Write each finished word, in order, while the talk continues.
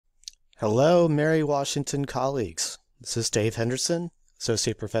Hello, Mary Washington colleagues. This is Dave Henderson,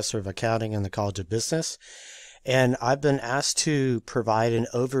 Associate Professor of Accounting in the College of Business, and I've been asked to provide an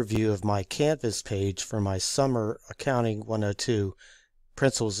overview of my Canvas page for my Summer Accounting 102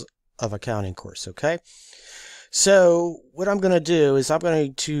 Principles of Accounting course, okay? So what I'm going to do is I'm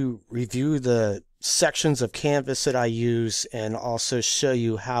going to review the sections of Canvas that I use and also show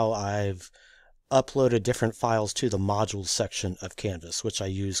you how I've uploaded different files to the modules section of Canvas, which I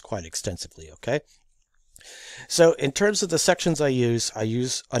use quite extensively, okay? So in terms of the sections I use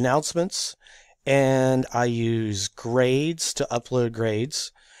announcements, and I use grades to upload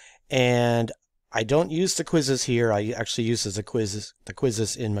grades, and I don't use the quizzes here. I actually use the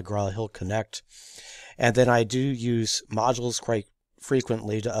quizzes in McGraw-Hill Connect. And then I do use modules quite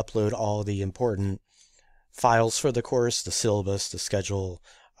frequently to upload all the important files for the course, the syllabus, the schedule,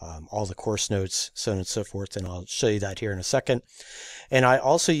 all the course notes, so on and so forth, and I'll show you that here in a second. And I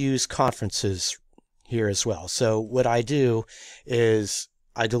also use conferences here as well. So what I do is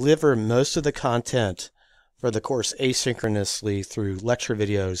I deliver most of the content for the course asynchronously through lecture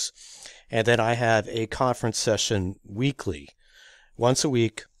videos, and then I have a conference session weekly, once a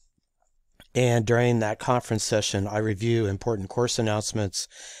week, and during that conference session I review important course announcements,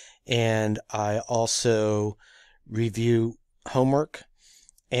 and I also review homework,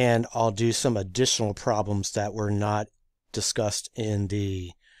 and I'll do some additional problems that were not discussed in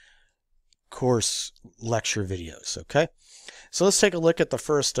the course lecture videos, okay? So let's take a look at the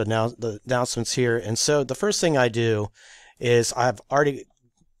first the announcements here. And so the first thing I do is I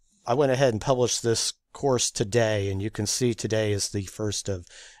went ahead and published this course today, and you can see today is the 1st of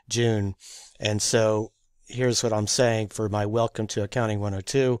June. And so here's what I'm saying for my Welcome to Accounting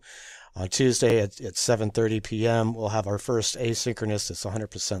 102. On Tuesday at 7:30 p.m. we'll have our first asynchronous. It's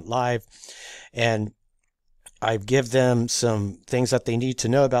 100% live, and I give them some things that they need to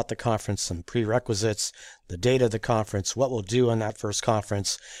know about the conference, some prerequisites, the date of the conference, what we'll do on that first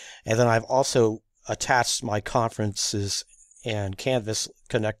conference, and then I've also attached my conferences and Canvas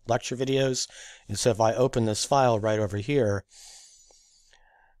Connect lecture videos. And so if I open this file right over here,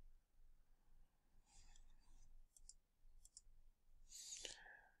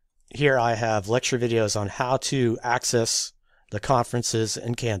 here I have lecture videos on how to access the conferences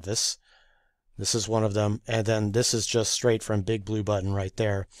in Canvas. This is one of them, and then this is just straight from Big Blue Button right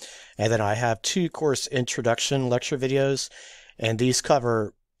there. And then I have 2 course introduction lecture videos, and these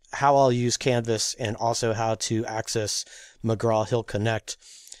cover how I'll use Canvas and also how to access McGraw-Hill Connect.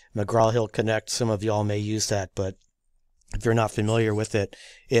 McGraw-Hill Connect, some of y'all may use that, but if you're not familiar with it,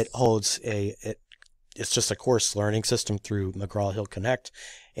 it holds it's just a course learning system through McGraw-Hill Connect,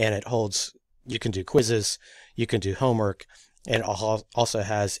 and it holds, you can do quizzes, you can do homework, and it also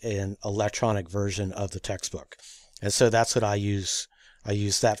has an electronic version of the textbook. And so that's what I use. I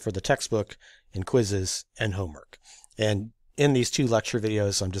use that for the textbook and quizzes and homework. And in these 2 lecture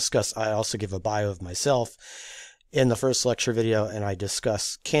videos I also give a bio of myself in the first lecture video, and I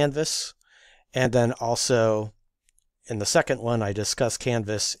discuss Canvas, and then also in the second one I discuss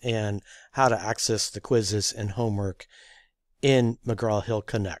Canvas and how to access the quizzes and homework in McGraw-Hill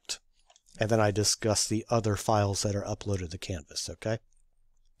Connect. And then I discuss the other files that are uploaded to Canvas, okay?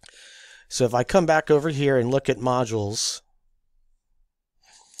 So if I come back over here and look at modules,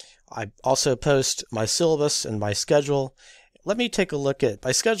 I also post my syllabus and my schedule. Let me take a look at,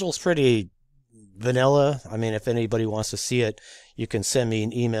 my schedule's pretty vanilla. I mean, if anybody wants to see it, you can send me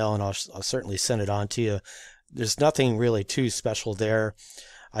an email and I'll certainly send it on to you. There's nothing really too special there.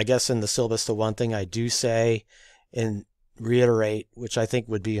 I guess in the syllabus, the one thing I do say and reiterate, which I think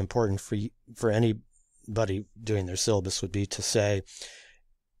would be important for anybody doing their syllabus, would be to say,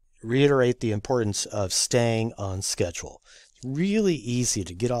 reiterate the importance of staying on schedule. It's really easy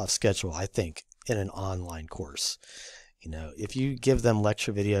to get off schedule, I think, in an online course. You know, if you give them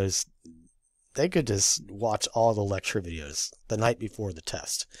lecture videos, they could just watch all the lecture videos the night before the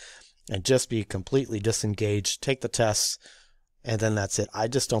test and just be completely disengaged, take the tests, and then that's it. I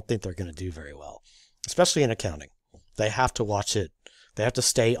just don't think they're going to do very well, especially in accounting. They have to watch it. They have to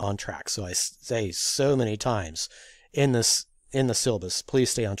stay on track. So I say so many times in the syllabus,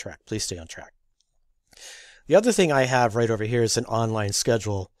 please stay on track. Please stay on track. The other thing I have right over here is an online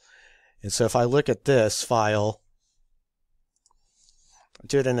schedule. And so if I look at this file, I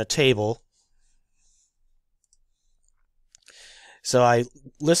do it in a table. So I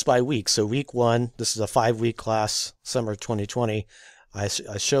list by week. So week 1, this is a 5-week class, summer 2020. I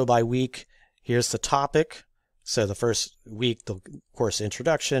show by week. Here's the topic. So the first week, the course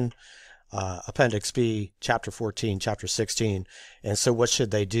introduction, Appendix B, Chapter 14, Chapter 16. And so what should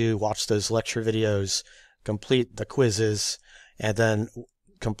they do? Watch those lecture videos, complete the quizzes, and then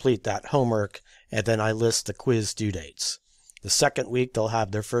complete that homework, and then I list the quiz due dates. The second week they'll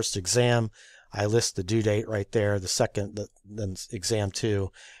have their first exam. I list the due date right there, then exam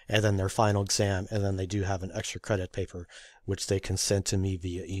 2, and then their final exam, and then they do have an extra credit paper which they can send to me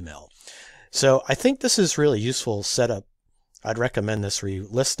via email. So I think this is really useful setup. I'd recommend this where you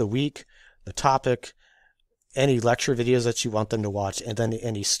list the week, the topic, any lecture videos that you want them to watch, and then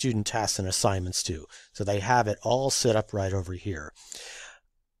any student tasks and assignments too. So they have it all set up right over here.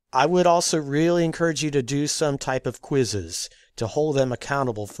 I would also really encourage you to do some type of quizzes to hold them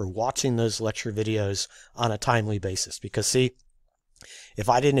accountable for watching those lecture videos on a timely basis. Because see, if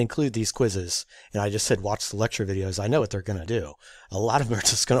I didn't include these quizzes and I just said watch the lecture videos, I know what they're going to do. A lot of them are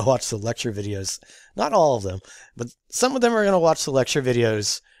just going to watch the lecture videos. Not all of them, but some of them are going to watch the lecture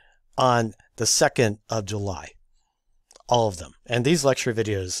videos on the 2nd of July. All of them. And these lecture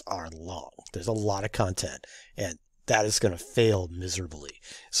videos are long. There's a lot of content, and that is going to fail miserably.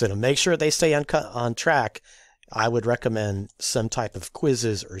 So to make sure they stay on track, I would recommend some type of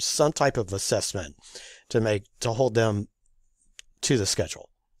quizzes or some type of assessment to hold them to the schedule.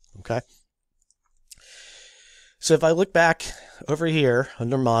 Okay. So if I look back over here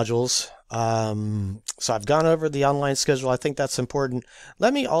under modules, so I've gone over the online schedule. I think that's important.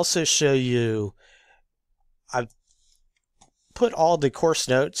 Let me also show you, I've put all the course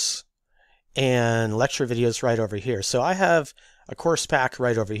notes and lecture videos right over here. So I have a course pack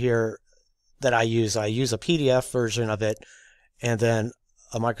right over here that I use. I use a PDF version of it and then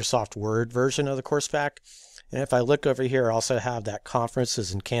a Microsoft Word version of the course pack. And if I look over here, I also have that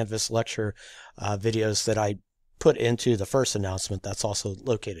conferences and Canvas lecture videos that I put into the first announcement. That's also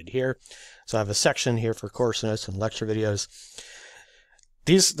located here. So I have a section here for course notes and lecture videos.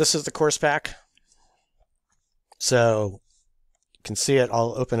 This is the course pack. So you can see it.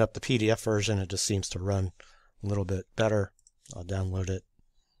 I'll open up the PDF version. It just seems to run a little bit better. I'll download it.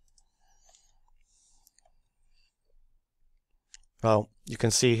 Well, you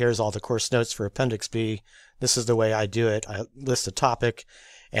can see here's all the course notes for Appendix B. This is the way I do it. I list a topic,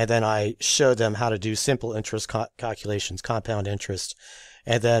 and then I show them how to do simple interest calculations, compound interest,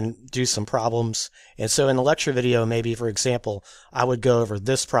 and then do some problems. And so in the lecture video, maybe, for example, I would go over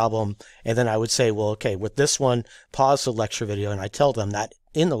this problem, and then I would say, well, okay, with this one, pause the lecture video, and I tell them that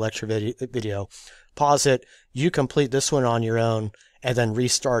in the lecture video, pause it, you complete this one on your own, and then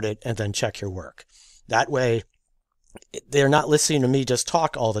restart it, and then check your work. That way, they're not listening to me just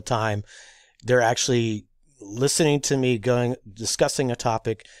talk all the time. They're actually listening to me discussing a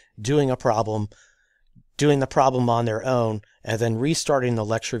topic, doing a problem, doing the problem on their own, and then restarting the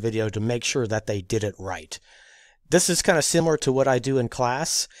lecture video to make sure that they did it right. This is kind of similar to what I do in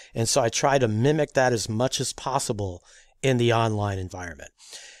class, and so I try to mimic that as much as possible in the online environment.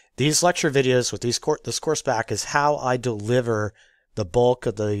 These lecture videos with this course back is how I deliver the bulk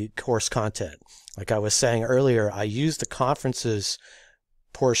of the course content. Like I was saying earlier, I use the conferences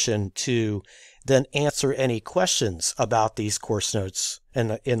portion to then answer any questions about these course notes in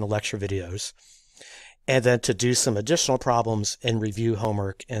the lecture videos, and then to do some additional problems and review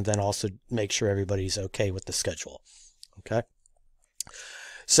homework, and then also make sure everybody's okay with the schedule. Okay.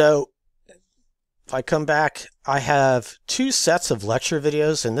 So if I come back, I have 2 sets of lecture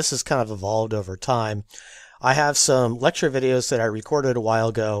videos, and this has kind of evolved over time. I have some lecture videos that I recorded a while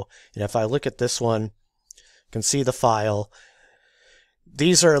ago, and if I look at this one, you can see the file.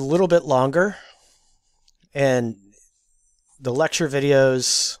 These are a little bit longer, and the lecture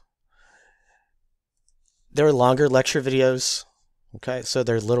videos, they're longer lecture videos. Okay, so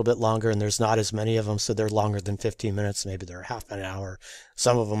they're a little bit longer, and there's not as many of them, so they're longer than 15 minutes. Maybe they're half an hour.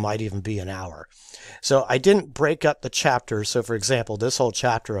 Some of them might even be an hour. So I didn't break up the chapters. So for example, this whole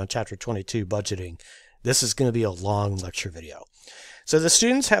chapter on chapter 22, budgeting, this is going to be a long lecture video. So the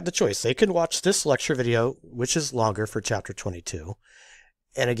students have the choice. They can watch this lecture video, which is longer for chapter 22.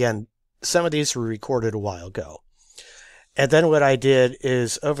 And again, some of these were recorded a while ago. And then what I did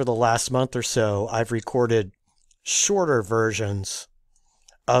is over the last month or so, I've recorded shorter versions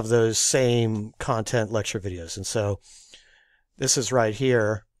of those same content lecture videos. And so this is right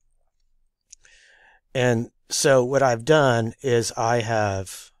here. And so what I've done is I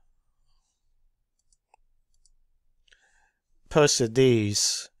have posted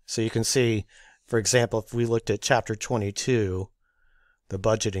these so you can see, for example, if we looked at chapter 22, the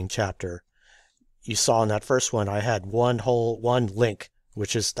budgeting chapter, you saw in that first one I had one link,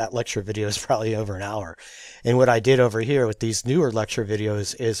 which is that lecture video is probably over an hour. And what I did over here with these newer lecture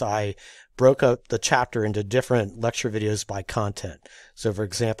videos is I broke up the chapter into different lecture videos by content. So for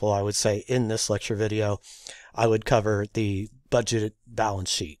example, I would say in this lecture video, I would cover the budget balance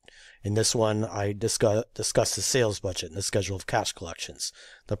sheet. In this one, I discuss the sales budget and the schedule of cash collections,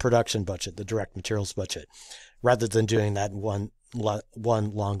 the production budget, the direct materials budget, rather than doing that in one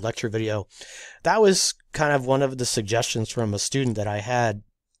long lecture video. That was kind of one of the suggestions from a student that I had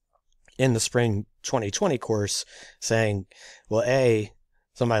in the spring 2020 course, saying, well,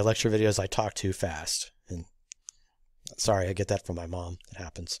 some of my lecture videos I talk too fast. And sorry, I get that from my mom. It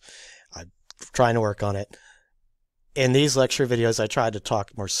happens. I'm trying to work on it. In these lecture videos, I tried to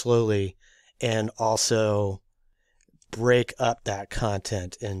talk more slowly and also break up that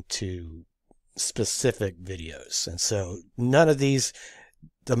content into specific videos. And so none of these,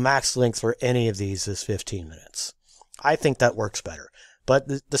 the max length for any of these is 15 minutes. I think that works better, but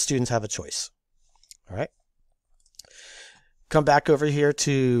the students have a choice. All right. Come back over here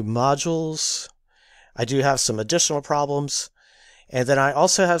to modules. I do have some additional problems. And then I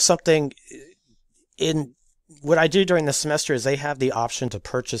also have something in what I do during the semester is they have the option to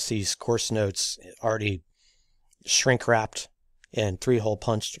purchase these course notes already shrink wrapped and 3-hole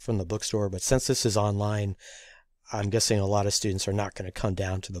punched from the bookstore. But since this is online, I'm guessing a lot of students are not going to come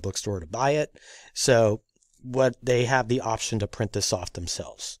down to the bookstore to buy it. So they have the option to print this off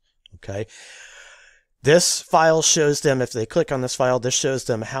themselves. Okay. This file shows them, if they click on this file, this shows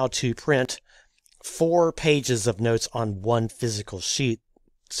them how to print 4 pages of notes on one physical sheet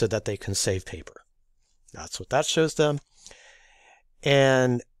so that they can save paper. That's what that shows them.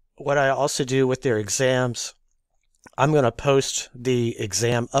 And what I also do with their exams, I'm going to post the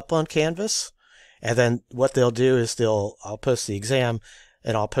exam up on Canvas. And then what they'll do is I'll post the exam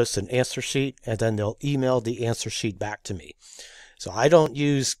and I'll post an answer sheet, and then they'll email the answer sheet back to me. So I don't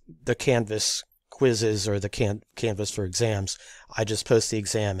use the Canvas quizzes or the Canvas for exams. I just post the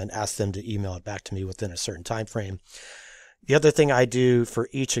exam and ask them to email it back to me within a certain time frame. The other thing I do for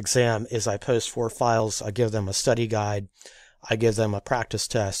each exam is I post 4 files. I give them a study guide. I give them a practice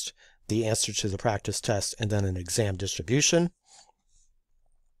test, the answer to the practice test, and then an exam distribution.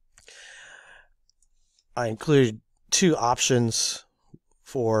 I include 2 options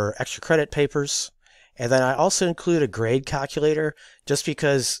for extra credit papers. And then I also include a grade calculator just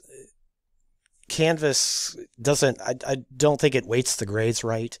because Canvas I don't think it weights the grades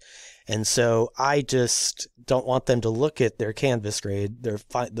right. And so I just don't want them to look at their Canvas grade,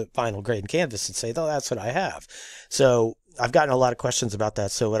 the final grade in Canvas, and say, oh, that's what I have. So I've gotten a lot of questions about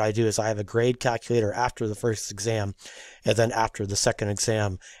that. So what I do is I have a grade calculator after the first exam and then after the second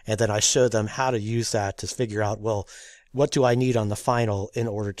exam. And then I show them how to use that to figure out, well, what do I need on the final in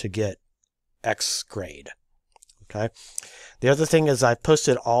order to get X grade? Okay. The other thing is I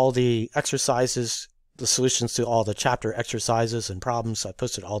posted all the exercises, the solutions to all the chapter exercises and problems. I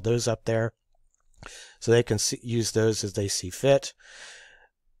posted all those up there so they can use those as they see fit.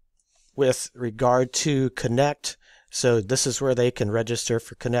 With regard to Connect, so this is where they can register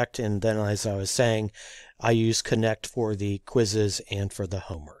for Connect. And then, as I was saying, I use Connect for the quizzes and for the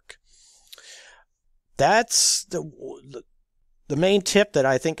homework. That's the main tip that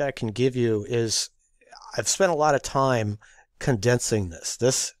I think I can give you is I've spent a lot of time condensing this.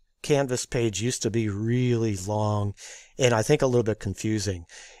 This Canvas page used to be really long and I think a little bit confusing.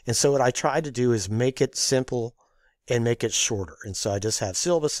 And so what I tried to do is make it simple and make it shorter. And so I just have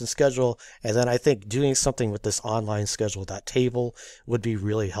syllabus and schedule. And then I think doing something with this online schedule, that table, would be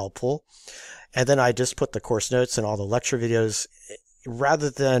really helpful. And then I just put the course notes and all the lecture videos rather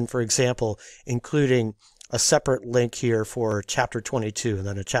than, for example, including a separate link here for chapter 22 and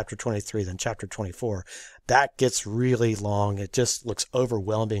then a chapter 23, then chapter 24. That gets really long. It just looks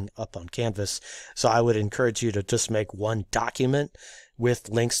overwhelming up on Canvas. So I would encourage you to just make one document with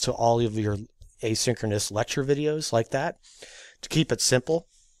links to all of your asynchronous lecture videos like that to keep it simple.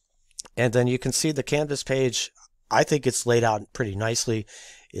 And then you can see the Canvas page. I think it's laid out pretty nicely.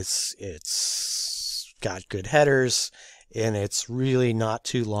 It's got good headers and it's really not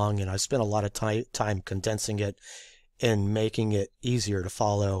too long. And I spent a lot of time condensing it and making it easier to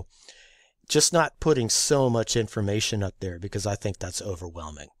follow. Just not putting so much information up there because I think that's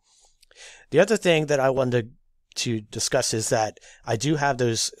overwhelming. The other thing that I wanted to discuss is that I do have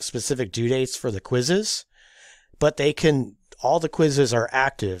those specific due dates for the quizzes, but all the quizzes are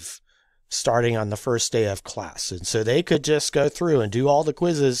active starting on the first day of class. And so they could just go through and do all the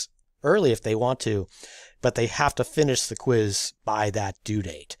quizzes early if they want to, but they have to finish the quiz by that due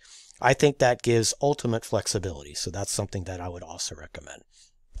date. I think that gives ultimate flexibility. So that's something that I would also recommend.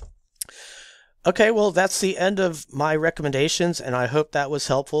 Okay, well, that's the end of my recommendations, and I hope that was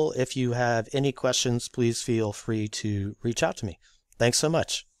helpful. If you have any questions, please feel free to reach out to me. Thanks so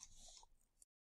much.